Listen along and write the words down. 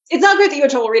It's not great that you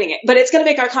had trouble reading it, but it's going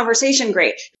to make our conversation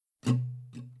great.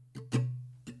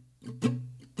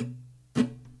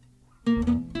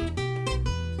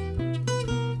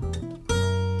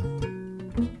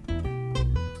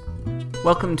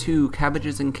 Welcome to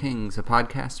Cabbages and Kings, a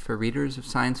podcast for readers of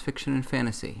science fiction and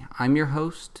fantasy. I'm your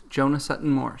host, Jonah Sutton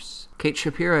Morse. Kate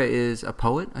Shapira is a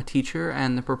poet, a teacher,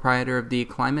 and the proprietor of the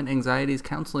Climate Anxieties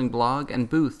counseling blog and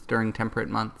booth during temperate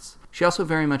months. She also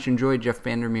very much enjoyed Jeff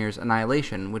Vandermeer's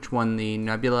Annihilation, which won the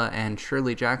Nebula and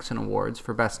Shirley Jackson Awards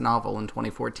for Best Novel in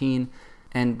 2014,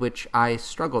 and which I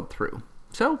struggled through.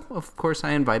 So, of course,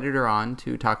 I invited her on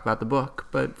to talk about the book,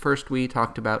 but first we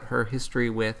talked about her history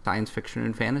with science fiction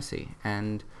and fantasy,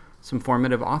 and some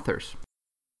formative authors.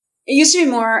 It used to be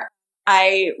more,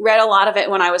 I read a lot of it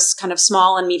when I was kind of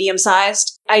small and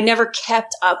medium-sized. I never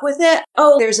kept up with it.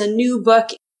 Oh, there's a new book,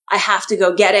 I have to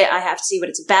go get it, I have to see what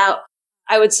it's about.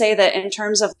 I would say that in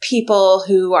terms of people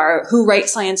who write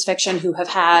science fiction, who have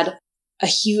had a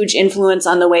huge influence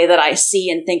on the way that I see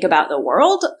and think about the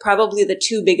world, probably the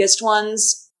two biggest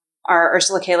ones are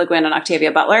Ursula K. Le Guin and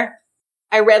Octavia Butler.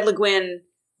 I read Le Guin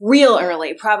real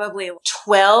early, probably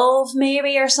 12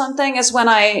 maybe or something is when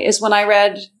I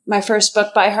read my first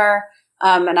book by her.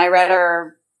 And I read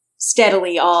her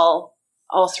steadily all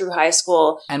through high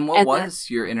school. And what was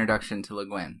your introduction to Le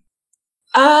Guin?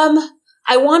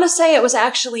 I want to say it was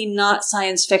actually not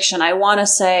science fiction. I want to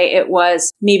say it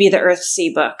was maybe the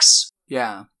Earthsea books.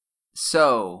 Yeah.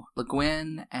 So, Le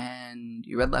Guin, and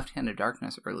you read Left Hand of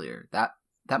Darkness earlier. That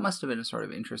must have been a sort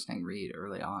of interesting read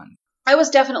early on. I was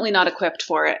definitely not equipped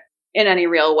for it in any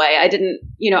real way. I didn't,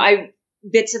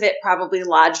 bits of it probably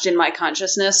lodged in my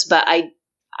consciousness, but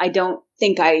I don't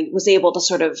think I was able to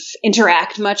sort of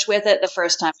interact much with it the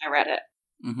first time I read it.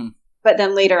 Mm-hmm. But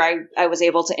then later I was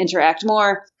able to interact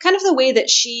more. Kind of the way that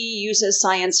she uses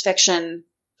science fiction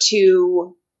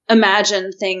to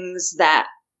imagine things that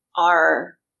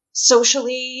are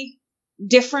socially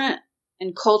different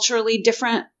and culturally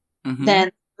different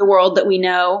than the world that we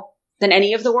know, than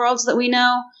any of the worlds that we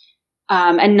know,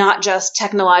 and not just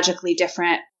technologically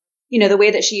different. The way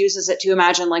that she uses it to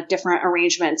imagine like different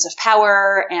arrangements of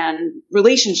power and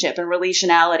relationship and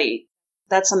relationality.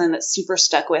 That's something that super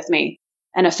stuck with me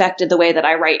and affected the way that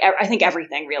I write. I think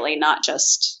everything really, not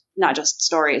just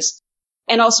stories.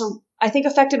 And also I think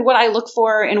affected what I look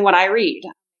for in what I read.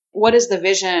 What is the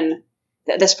vision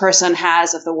that this person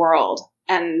has of the world?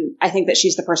 And I think that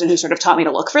she's the person who sort of taught me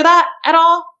to look for that at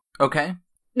all. Okay.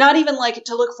 Not even like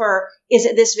to look for, is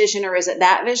it this vision or is it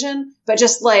that vision? But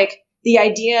just like the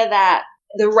idea that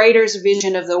the writer's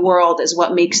vision of the world is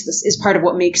part of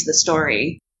what makes the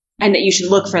story. And that you should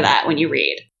look for that when you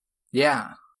read.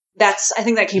 Yeah. I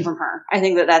think that came from her. I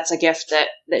think that that's a gift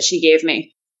that she gave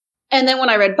me. And then when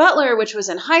I read Butler, which was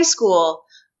in high school,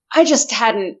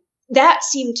 that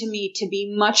seemed to me to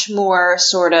be much more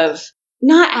sort of,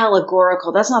 not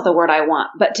allegorical, that's not the word I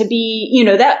want, but to be,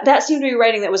 that seemed to be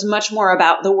writing that was much more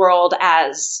about the world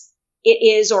as it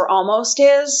is or almost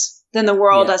is than the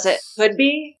world as it could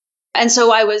be. And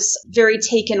so I was very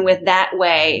taken with that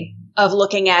way of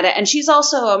looking at it. And she's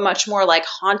also a much more like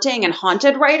haunting and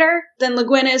haunted writer than Le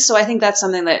Guin is. So I think that's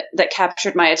something that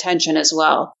captured my attention as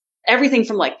well. Everything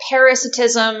from like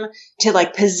parasitism to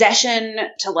like possession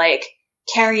to like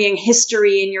carrying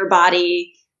history in your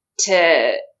body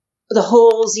to the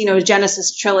whole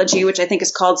Xenogenesis trilogy, which I think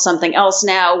is called something else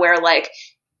now, where like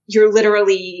you're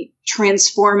literally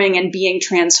transforming and being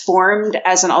transformed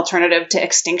as an alternative to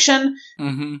extinction.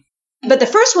 Mm-hmm. But the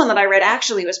first one that I read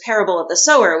actually was Parable of the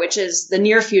Sower, which is the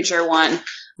near future one.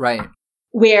 Right.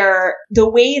 Where the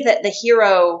way that the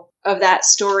hero of that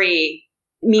story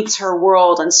meets her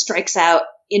world and strikes out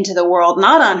into the world,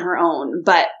 not on her own,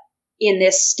 but in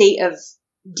this state of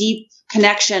deep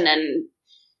connection and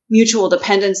mutual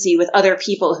dependency with other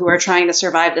people who are trying to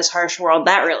survive this harsh world,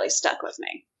 that really stuck with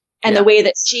me. And the way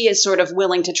that she is sort of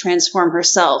willing to transform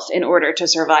herself in order to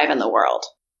survive in the world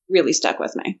really stuck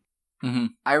with me. Mm-hmm.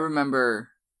 I remember,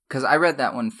 because I read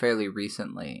that one fairly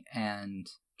recently, and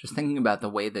just thinking about the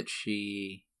way that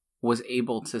she was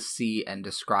able to see and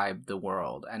describe the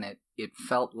world, and it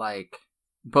felt like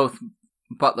both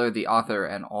Butler, the author,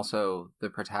 and also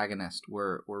the protagonist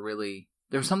were really,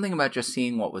 there was something about just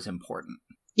seeing what was important.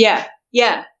 Yeah,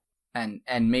 yeah. And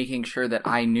making sure that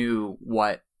I knew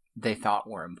what they thought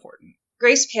were important.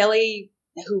 Grace Paley,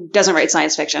 who doesn't write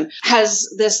science fiction, has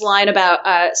this line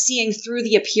about seeing through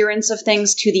the appearance of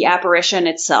things to the apparition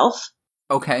itself.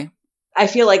 Okay. I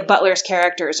feel like Butler's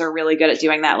characters are really good at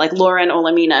doing that. Like Lauren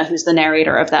Olamina, who's the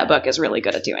narrator of that book, is really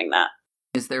good at doing that.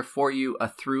 Is there for you a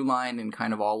through line in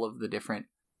kind of all of the different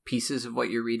pieces of what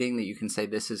you're reading that you can say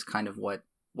this is kind of what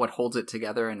what holds it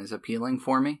together and is appealing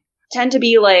for me? Tend to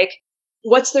be like,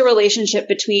 what's the relationship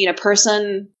between a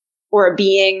person or a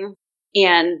being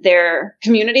and their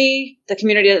community, the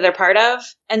community that they're part of?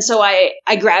 And so I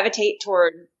gravitate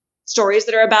toward stories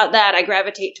that are about that. I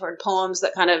gravitate toward poems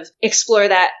that kind of explore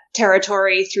that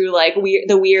territory through like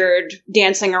the weird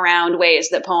dancing around ways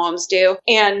that poems do.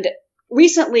 And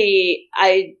recently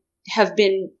I have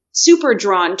been super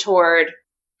drawn toward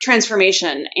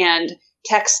transformation and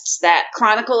texts that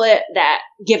chronicle it, that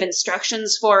give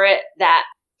instructions for it, that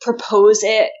propose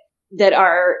it, that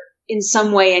are in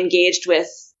some way engaged with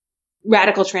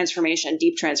radical transformation,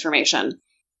 deep transformation.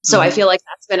 So I feel like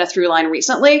that's been a through line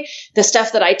recently. The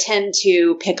stuff that I tend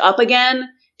to pick up again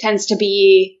tends to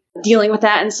be dealing with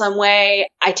that in some way.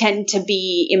 I tend to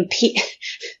be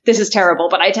this is terrible,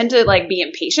 but I tend to like be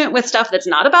impatient with stuff that's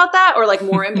not about that, or like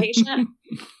more impatient.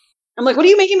 I'm like, what are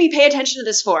you making me pay attention to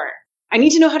this for? I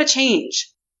need to know how to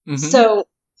change. So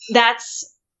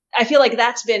I feel like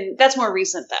that's more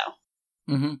recent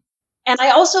though. And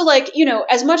I also like, you know,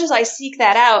 as much as I seek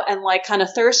that out and like kind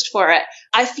of thirst for it,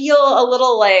 I feel a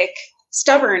little like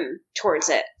stubborn towards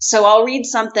it. So I'll read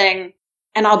something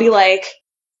and I'll be like,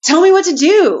 tell me what to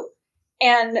do.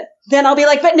 And then I'll be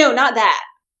like, but no, not that.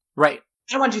 Right.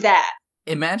 I don't want to do that.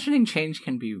 Imagining change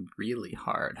can be really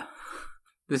hard.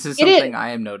 This is something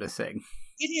I am noticing.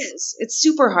 It is. It's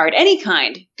super hard. Any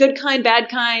kind. Good kind, bad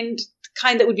kind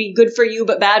that would be good for you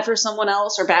but bad for someone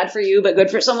else, or bad for you but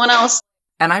good for someone else.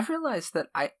 And I've realized that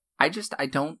I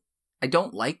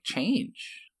don't like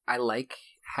change. I like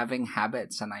having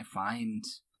habits, and I find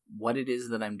what it is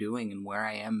that I'm doing and where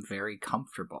I am very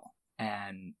comfortable.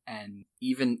 And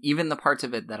even the parts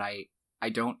of it that I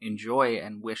don't enjoy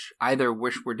and wish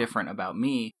were different about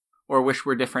me or wish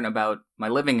were different about my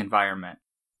living environment.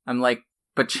 I'm like,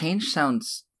 but change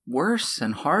sounds worse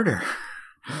and harder.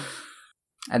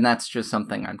 And that's just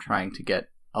something I'm trying to get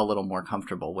a little more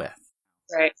comfortable with.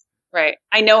 Right.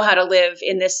 I know how to live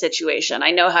in this situation.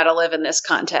 I know how to live in this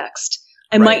context.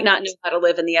 I might not know how to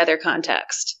live in the other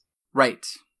context. Right.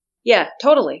 Yeah,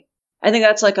 totally. I think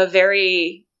that's like a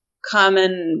very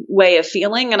common way of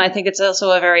feeling. And I think it's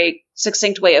also a very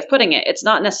succinct way of putting it. It's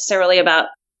not necessarily about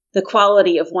the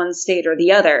quality of one state or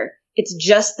the other. It's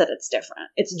just that it's different.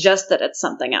 It's just that it's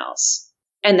something else.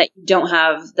 And that you don't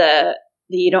have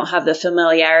the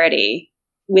familiarity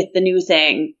with the new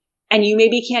thing. And you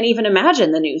maybe can't even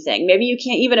imagine the new thing. Maybe you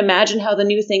can't even imagine how the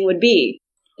new thing would be.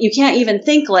 You can't even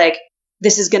think like,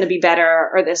 this is going to be better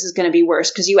or this is going to be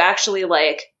worse. Because you actually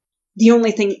like, the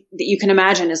only thing that you can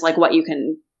imagine is like what you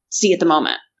can see at the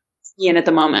moment.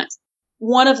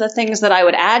 One of the things that I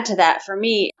would add to that for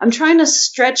me, I'm trying to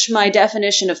stretch my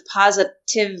definition of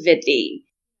positivity.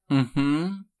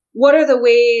 What are the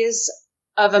ways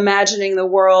of imagining the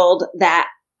world that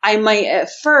I might at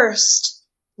first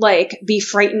like be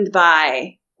frightened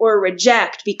by or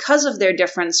reject because of their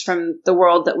difference from the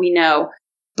world that we know,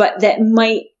 but that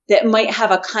might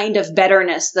have a kind of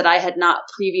betterness that I had not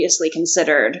previously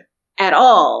considered at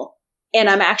all. And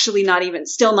I'm actually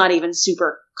still not even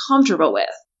super comfortable with.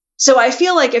 So I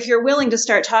feel like if you're willing to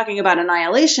start talking about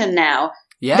annihilation now,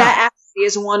 that actually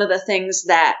is one of the things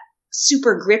that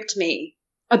super gripped me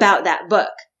about that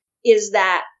book, is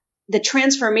that the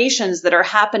transformations that are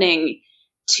happening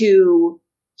to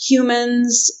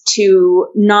humans, to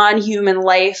non-human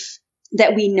life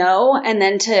that we know, and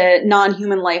then to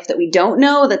non-human life that we don't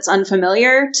know, that's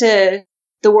unfamiliar to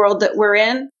the world that we're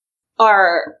in,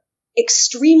 are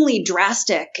extremely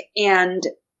drastic and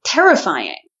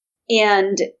terrifying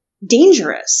and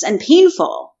dangerous and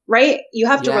painful, right? You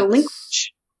have to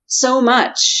relinquish so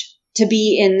much to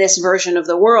be in this version of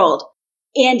the world.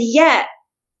 And yet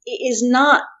it is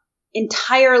not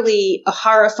entirely a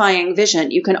horrifying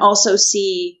vision. You can also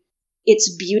see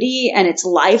its beauty and its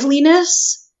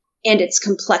liveliness and its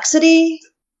complexity.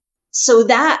 So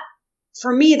that,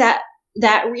 for me, that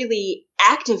really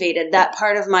activated that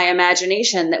part of my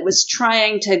imagination that was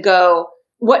trying to go,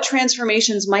 what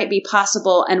transformations might be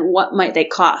possible and what might they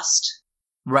cost?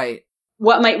 Right.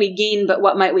 What might we gain, but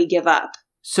what might we give up?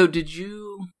 So did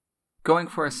you, going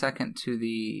for a second to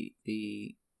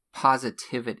the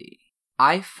positivity,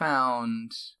 I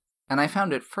found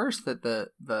at first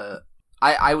that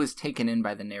I was taken in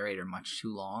by the narrator much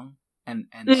too long. And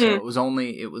so it was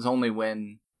only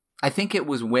when, I think it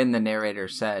was when the narrator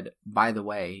said, by the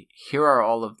way, here are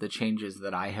all of the changes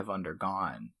that I have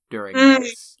undergone during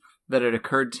this, that it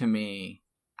occurred to me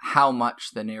how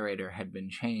much the narrator had been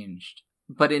changed.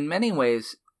 But in many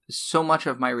ways, so much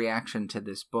of my reaction to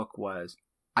this book was,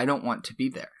 I don't want to be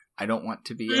there. I don't want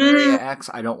to be in Area X.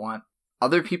 I don't want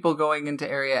other people going into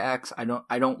Area X. I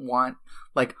don't want,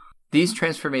 like, these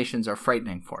transformations are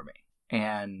frightening for me.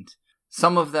 And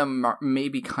some of them may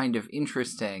be kind of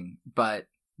interesting, but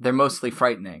they're mostly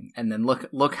frightening. And then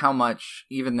look how much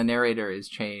even the narrator is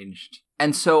changed.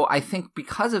 And so I think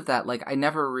because of that, like I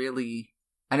never really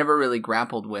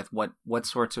grappled with what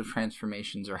sorts of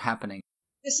transformations are happening.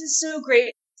 This is so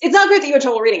great. It's not great that you had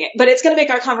trouble reading it, but it's going to make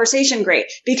our conversation great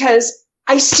because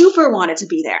I super wanted to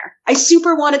be there. I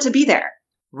super wanted to be there.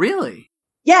 Really?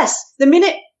 Yes.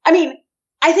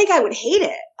 I think I would hate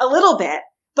it a little bit,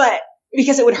 but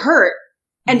because it would hurt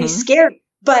and be scary.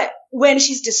 But when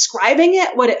she's describing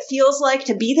it, what it feels like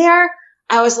to be there,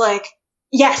 I was like,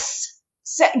 yes,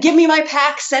 give me my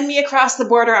pack, send me across the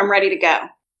border. I'm ready to go.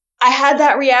 I had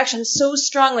that reaction so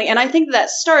strongly. And I think that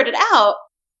started out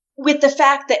with the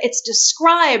fact that it's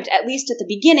described, at least at the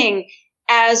beginning,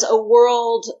 as a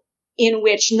world in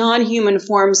which non-human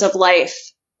forms of life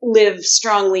live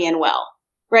strongly and well,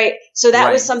 right? So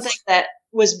that was something that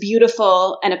was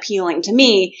beautiful and appealing to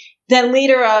me. Then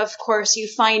later, of course, you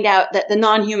find out that the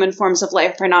non-human forms of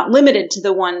life are not limited to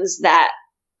the ones that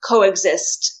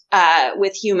coexist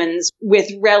with humans with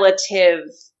relative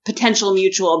potential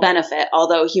mutual benefit,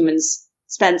 although humans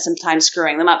spend some time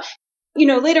screwing them up.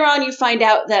 Later on, you find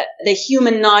out that the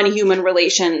human-non-human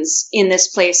relations in this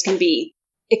place can be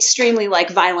extremely,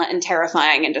 violent and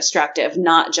terrifying and destructive,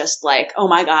 not just oh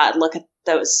my God, look at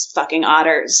those fucking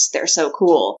otters. They're so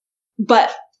cool.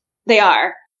 But they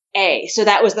are. So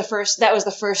that was the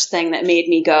first thing that made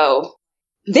me go,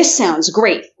 this sounds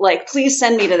great. Please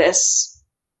send me to this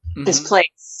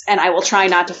place, and I will try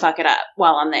not to fuck it up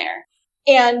while I'm there.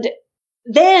 And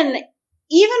then,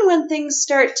 even when things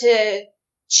start to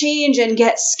change and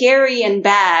get scary and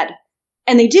bad,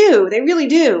 and they really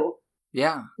do.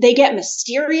 Yeah. They get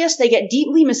mysterious. They get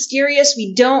deeply mysterious.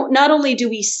 Not only do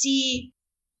we see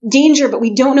danger, but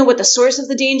we don't know what the source of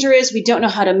the danger is. We don't know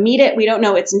how to meet it. We don't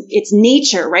know its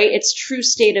nature, right? Its true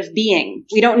state of being.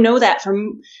 We don't know that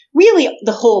from really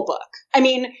the whole book.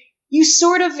 You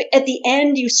sort of, at the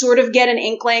end, you sort of get an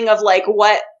inkling of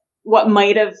what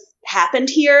might have happened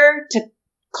here to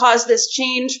cause this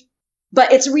change,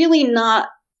 but it's really not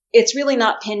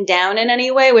pinned down in any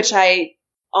way, which I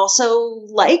also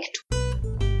liked.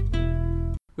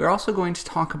 We're also going to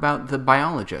talk about the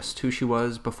biologist, who she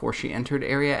was before she entered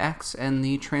Area X, and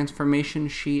the transformation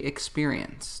she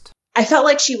experienced. I felt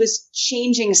like she was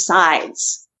changing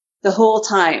sides the whole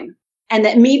time, and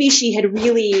that maybe she had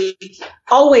really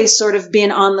always sort of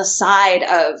been on the side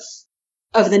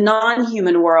of the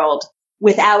non-human world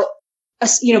without,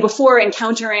 before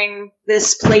encountering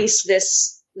this place,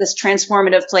 this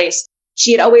transformative place.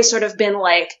 She had always sort of been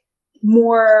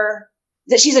more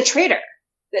that she's a traitor.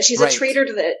 That she's a traitor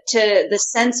to the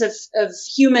sense of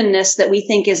humanness that we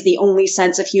think is the only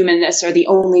sense of humanness or the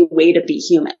only way to be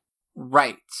human.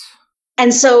 Right.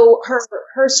 And so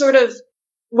her sort of,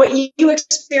 what you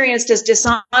experienced as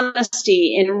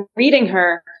dishonesty in reading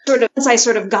her, once I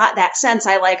sort of got that sense,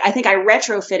 I think I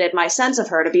retrofitted my sense of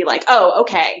her to be oh,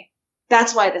 okay,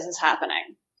 that's why this is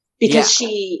happening. Because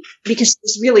she's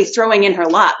really throwing in her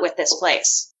lot with this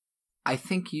place. I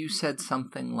think you said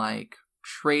something like,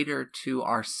 traitor to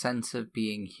our sense of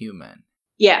being human.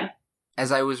 Yeah.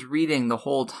 As I was reading the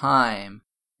whole time,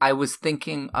 I was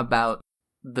thinking about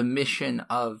the mission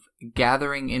of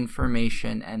gathering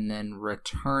information and then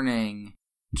returning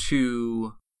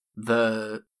to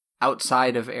the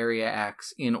outside of Area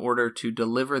X in order to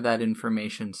deliver that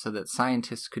information so that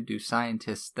scientists could do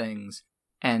scientist things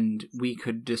and we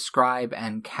could describe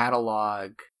and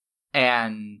catalog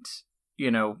and,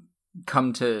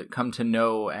 come to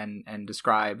know and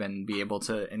describe and be able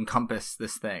to encompass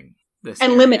this thing, this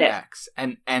and limit it. X.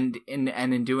 And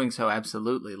in doing so,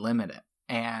 absolutely limit it.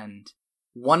 And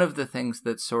one of the things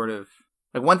that sort of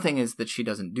one thing is that she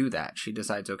doesn't do that. She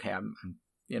decides, okay, I'm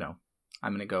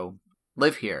going to go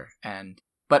live here.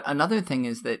 But another thing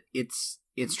is that it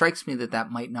strikes me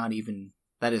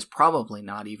that is probably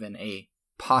not even a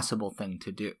possible thing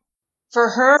to do. For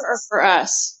her or for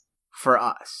us? For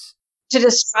us. To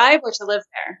describe or to live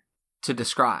there? To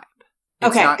describe.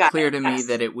 It's okay, not clear to me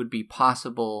that it would be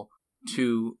possible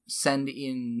to send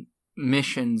in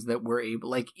missions that were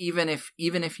able, even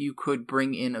if you could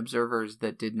bring in observers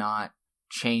that did not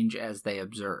change as they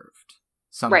observed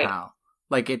somehow.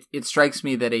 Right. It strikes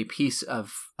me that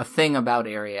a thing about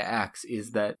Area X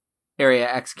is that Area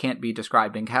X can't be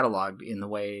described and cataloged in the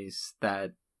ways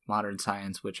that modern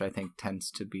science, which I think tends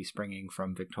to be springing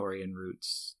from Victorian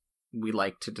roots, we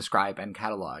like to describe and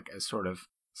catalog as sort of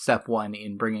step one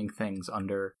in bringing things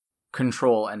under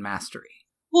control and mastery.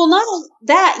 Well, not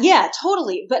that, yeah,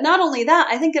 totally. But not only that,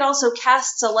 I think it also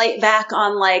casts a light back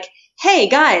on hey,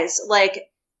 guys,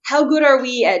 how good are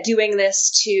we at doing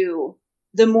this to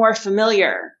the more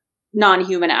familiar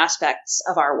non-human aspects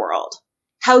of our world?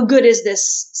 How good is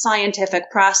this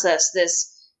scientific process, this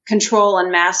control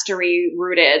and mastery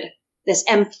rooted, this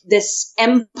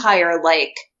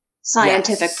empire-like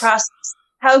scientific process?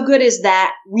 How good is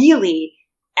that really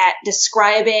at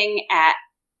describing, at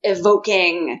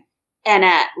evoking, and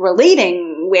at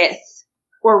relating with,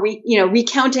 or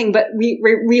recounting, but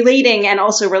relating and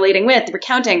also relating with,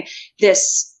 recounting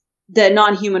the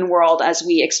non-human world as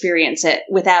we experience it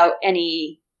without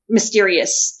any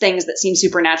mysterious things that seem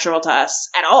supernatural to us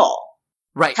at all.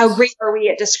 Right. How great are we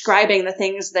at describing the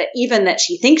things that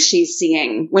she thinks she's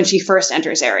seeing when she first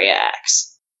enters Area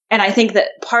X? And I think that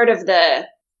part of the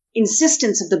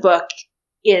insistence of the book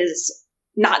is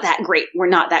not that great. We're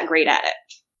not that great at it.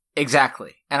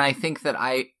 Exactly. And I think that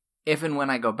if and when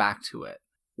I go back to it,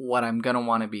 what I'm going to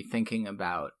want to be thinking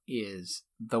about is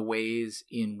the ways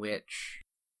in which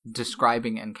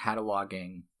describing and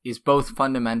cataloging is both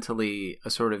fundamentally a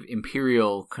sort of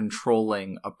imperial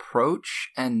controlling approach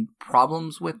and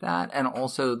problems with that, and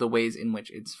also the ways in which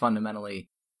it's fundamentally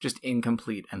just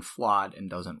incomplete and flawed and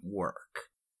doesn't work.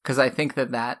 Because I think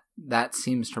that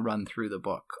seems to run through the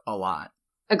book a lot.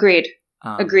 Agreed.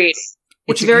 Agreed.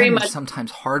 Which it's very again, much is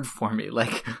sometimes hard for me.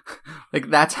 Like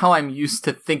that's how I'm used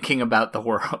to thinking about the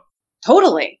world.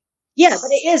 Totally. Yeah,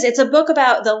 but it is. It's a book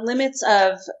about the limits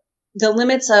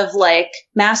of like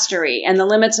mastery and the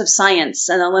limits of science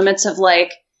and the limits of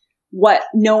like what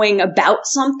knowing about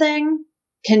something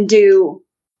can do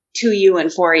to you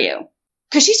and for you.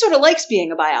 Because she sort of likes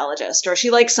being a biologist, or she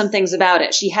likes some things about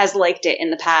it. She has liked it in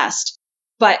the past.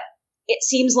 But it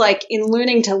seems like in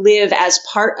learning to live as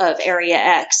part of Area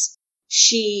X,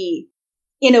 she,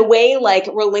 in a way, like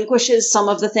relinquishes some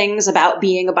of the things about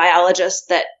being a biologist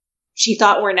that she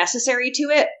thought were necessary to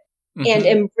it, and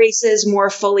embraces more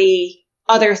fully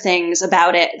other things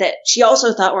about it that she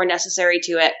also thought were necessary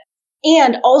to it,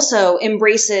 and also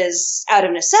embraces, out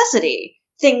of necessity,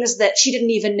 things that she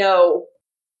didn't even know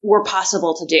were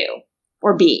possible to do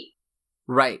or be.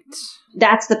 Right.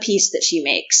 That's the piece that she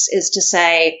makes, is to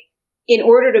say, in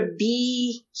order to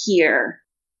be here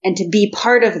and to be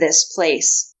part of this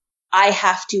place, I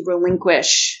have to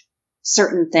relinquish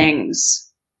certain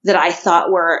things that I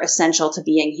thought were essential to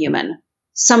being human.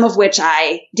 Some of which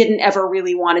I didn't ever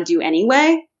really want to do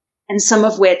anyway, and some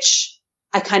of which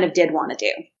I kind of did want to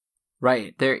do.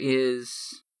 Right. There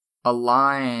is a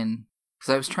line,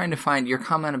 because I was trying to find your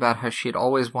comment about how she had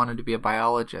always wanted to be a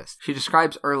biologist. She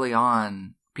describes early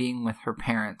on being with her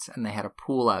parents, and they had a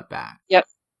pool out back. Yep.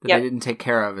 That they didn't take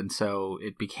care of, and so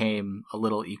it became a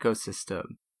little ecosystem.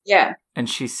 Yeah. And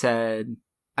she said,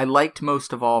 I liked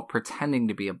most of all pretending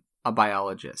to be a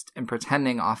biologist, and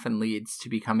pretending often leads to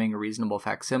becoming a reasonable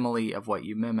facsimile of what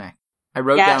you mimic. I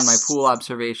wrote down my pool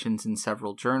observations in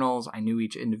several journals. I knew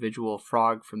each individual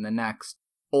frog from the next.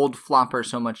 Old Flopper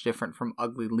so much different from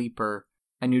Ugly Leaper.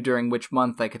 I knew during which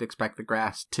month I could expect the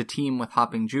grass to teem with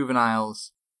hopping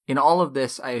juveniles. In all of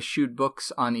this, I eschewed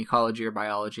books on ecology or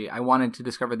biology. I wanted to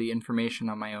discover the information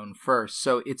on my own first.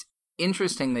 So it's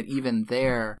interesting that even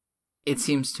there, it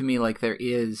seems to me like there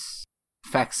is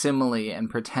facsimile and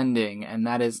pretending, and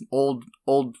that is old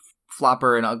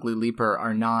Flopper and Ugly Leaper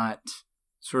are not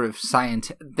sort of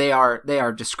scientific. They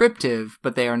are descriptive,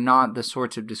 but they are not the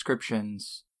sorts of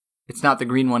descriptions. It's not the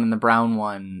green one and the brown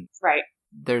one. Right.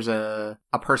 There's a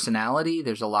personality.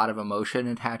 There's a lot of emotion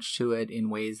attached to it in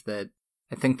ways that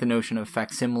I think the notion of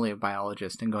facsimile of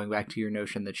biologist, and going back to your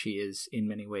notion that she is in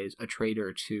many ways a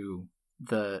traitor to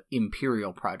the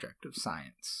imperial project of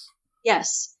science.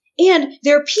 Yes. And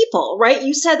they're people, right?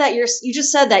 You said that you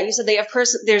just said that. You said they have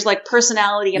there's like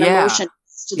personality and emotion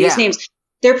to these names.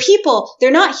 They're people.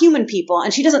 They're not human people.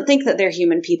 And she doesn't think that they're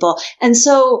human people. And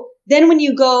so then when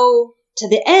you go to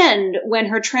the end, when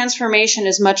her transformation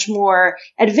is much more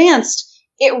advanced,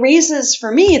 it raises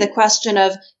for me the question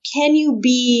of,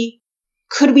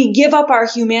 could we give up our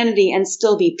humanity and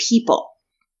still be people?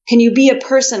 Can you be a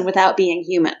person without being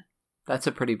human? That's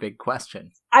a pretty big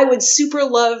question. I would super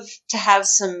love to have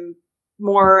some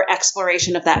more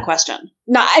exploration of that question.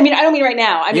 I don't mean right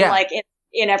now. I mean like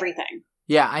in everything.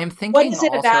 Yeah, I am thinking what is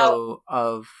it also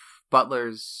of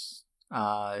Butler's,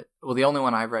 the only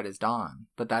one I've read is Dawn,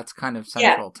 but that's kind of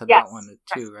central to that one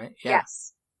too, right? Yeah.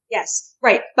 Yes.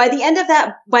 Right. By the end of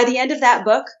that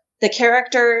book, the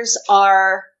characters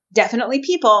are definitely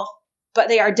people, but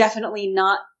they are definitely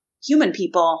not human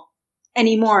people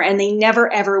anymore, and they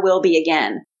never ever will be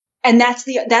again. And that's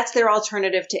their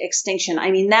alternative to extinction.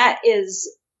 I mean, that is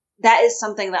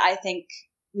something that I think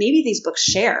maybe these books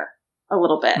share a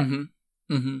little bit. Mm-hmm.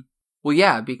 Mm-hmm. Well,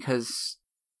 yeah, because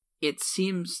it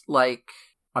seems like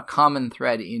a common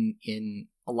thread in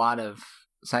a lot of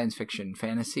science fiction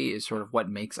fantasy is sort of what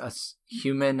makes us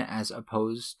human as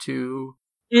opposed to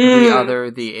the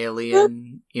other, the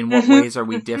alien. In what ways are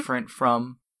we different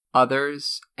from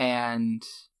others? And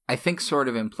I think sort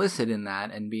of implicit in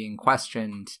that and being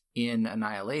questioned in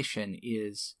Annihilation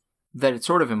is that it's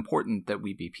sort of important that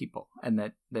we be people and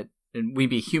that we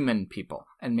be human people.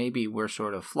 And maybe we're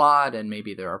sort of flawed and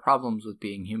maybe there are problems with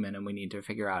being human and we need to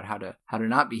figure out how to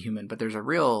not be human. But there's a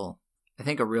real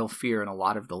fear in a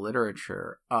lot of the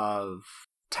literature of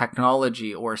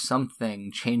technology or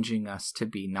something changing us to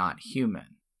be not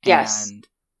human. Yes. And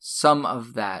some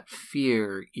of that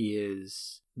fear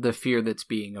is the fear that's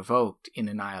being evoked in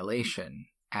Annihilation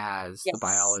as the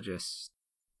biologist,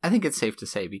 I think it's safe to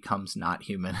say, becomes not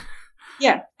human.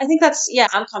 Yeah, I think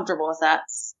I'm comfortable with that.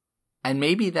 And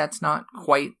maybe that's not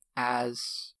quite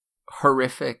as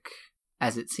horrific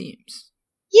as it seems.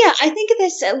 Yeah, I think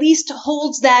this at least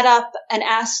holds that up and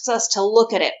asks us to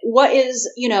look at it. What is,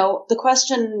 the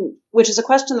question, which is a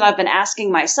question that I've been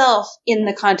asking myself in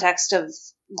the context of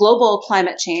global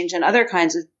climate change and other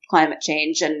kinds of climate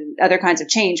change and other kinds of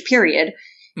change, period.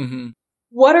 Mm-hmm.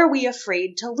 What are we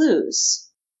afraid to lose?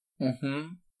 Mm-hmm.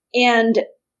 And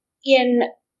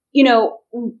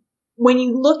when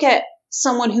you look at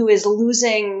someone who is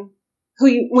losing,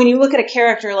 when you look at a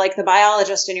character like the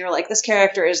biologist and you're like, this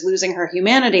character is losing her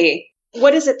humanity,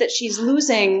 what is it that she's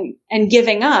losing and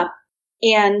giving up?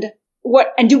 And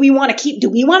do we want to keep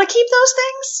those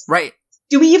things? Right.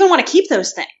 Do we even want to keep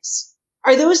those things?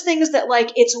 Are those things that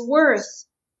it's worth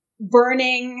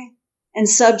burning and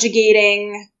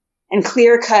subjugating and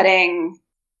clear cutting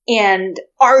and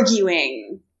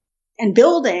arguing and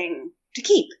building to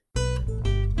keep?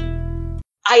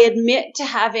 I admit to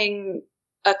having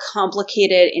a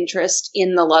complicated interest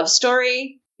in the love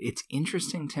story. It's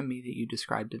interesting to me that you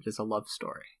described it as a love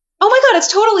story. Oh my God,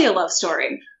 it's totally a love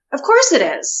story. Of course it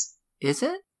is. Is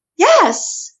it?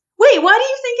 Yes. Wait, why do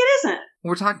you think it isn't?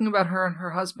 We're talking about her and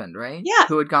her husband, right? Yeah.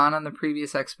 Who had gone on the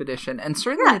previous expedition. And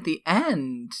certainly at the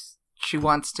end, she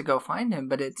wants to go find him,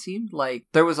 but it seemed like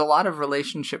there was a lot of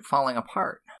relationship falling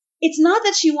apart. It's not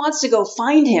that she wants to go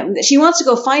find him. That she wants to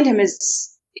go find him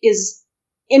is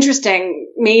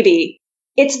interesting, maybe.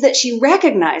 It's that she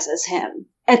recognizes him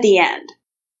at the end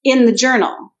in the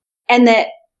journal. And that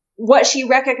what she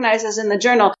recognizes in the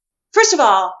journal, first of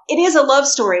all, it is a love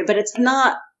story, but it's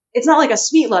not like a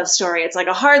sweet love story. It's like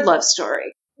a hard love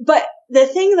story. But the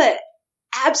thing that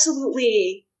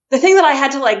I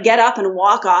had to get up and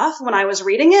walk off when I was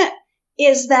reading it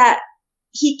is that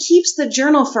he keeps the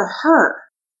journal for her.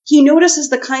 He notices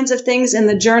the kinds of things in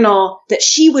the journal that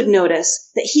she would notice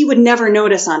that he would never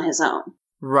notice on his own.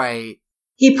 Right.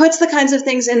 He puts the kinds of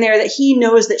things in there that he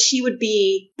knows that she would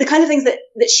be, the kind of things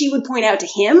that she would point out to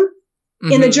him.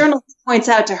 Mm-hmm. In the journal, he points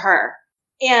out to her.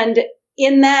 And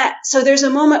in that, so there's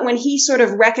a moment when he sort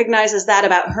of recognizes that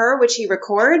about her, which he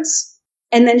records.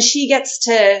 And then she gets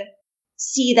to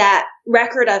see that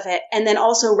record of it and then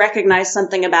also recognize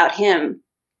something about him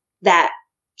that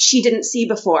she didn't see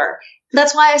before.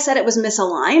 That's why I said it was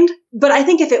misaligned. But I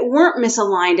think if it weren't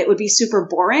misaligned, it would be super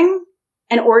boring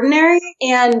and ordinary.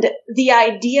 And the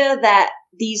idea that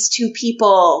these two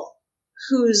people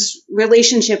whose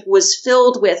relationship was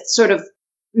filled with sort of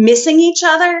missing each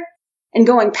other and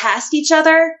going past each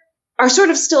other are sort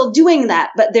of still doing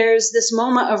that. But there's this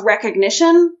moment of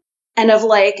recognition and of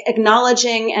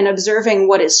acknowledging and observing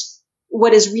what is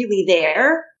really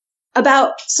there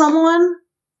about someone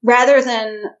rather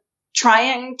than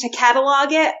trying to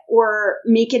catalog it or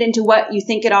make it into what you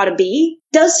think it ought to be,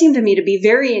 does seem to me to be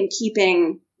very in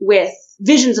keeping with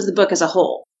visions of the book as a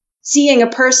whole. Seeing a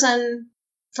person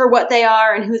for what they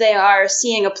are and who they are,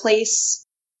 seeing a place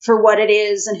for what it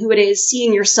is and who it is,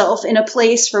 seeing yourself in a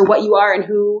place for what you are and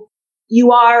who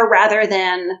you are rather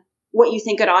than what you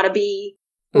think it ought to be,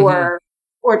 or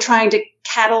trying to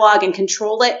catalog and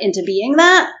control it into being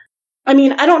that. I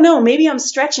mean, I don't know, maybe I'm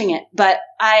stretching it, but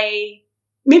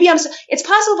it's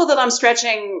possible that I'm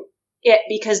stretching it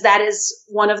because that is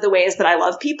one of the ways that I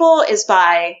love people, is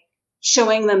by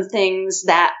showing them things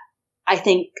that I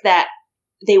think that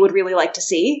they would really like to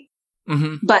see.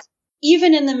 Mm-hmm. But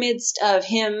even in the midst of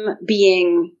him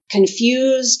being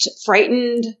confused,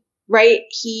 frightened, right?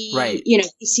 He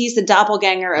sees the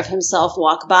doppelganger of himself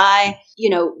walk by.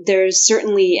 There's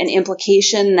certainly an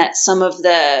implication that some of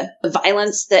the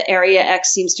violence that Area X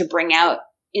seems to bring out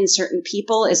in certain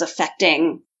people is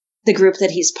affecting the group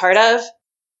that he's part of.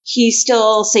 He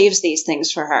still saves these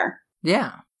things for her.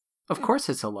 Yeah. Of course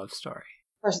it's a love story.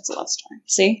 Of course it's a love story.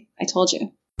 See? I told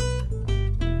you.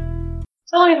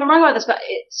 Tell me if I'm wrong about this, but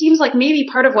it seems like maybe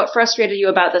part of what frustrated you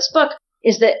about this book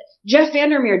is that Jeff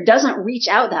Vandermeer doesn't reach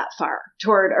out that far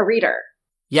toward a reader.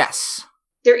 Yes.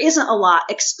 There isn't a lot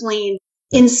explained.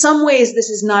 In some ways, this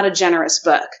is not a generous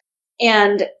book.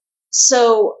 And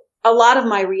so a lot of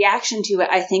my reaction to it,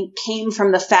 I think, came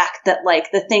from the fact that,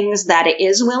 like, the things that it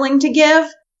is willing to give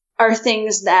are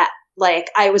things that, like,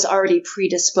 I was already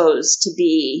predisposed to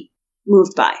be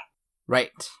moved by.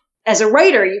 Right. As a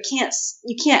writer, you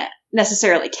can't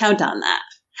necessarily count on that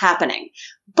happening.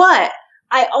 But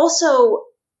I also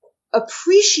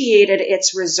appreciated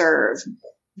its reserve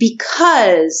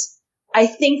because I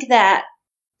think that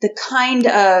the kind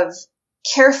of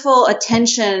careful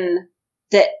attention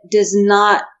that does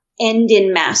not end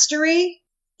in mastery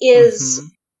is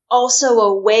also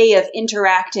a way of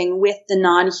interacting with the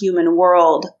non-human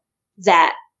world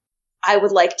that I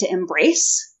would like to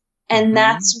embrace. And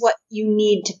that's what you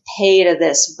need to pay to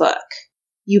this book.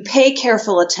 You pay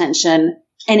careful attention,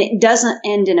 and it doesn't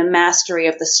end in a mastery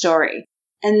of the story.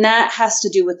 And that has to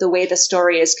do with the way the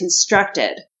story is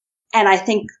constructed. And I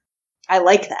think I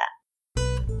like that.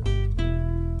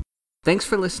 Thanks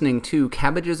for listening to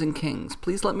Cabbages and Kings.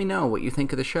 Please let me know what you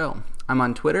think of the show. I'm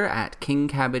on Twitter at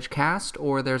KingCabbageCast,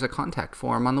 or there's a contact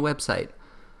form on the website.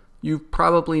 You've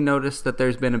probably noticed that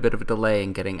there's been a bit of a delay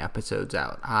in getting episodes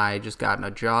out. I just got a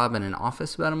job in an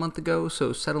office about a month ago,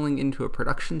 so settling into a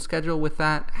production schedule with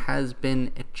that has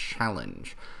been a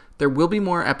challenge. There will be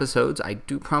more episodes, I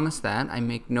do promise that. I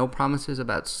make no promises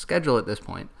about schedule at this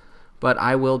point. But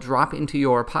I will drop into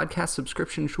your podcast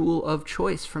subscription tool of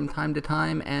choice from time to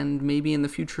time, and maybe in the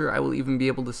future I will even be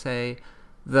able to say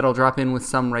that I'll drop in with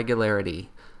some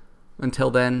regularity. Until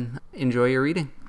then, enjoy your reading.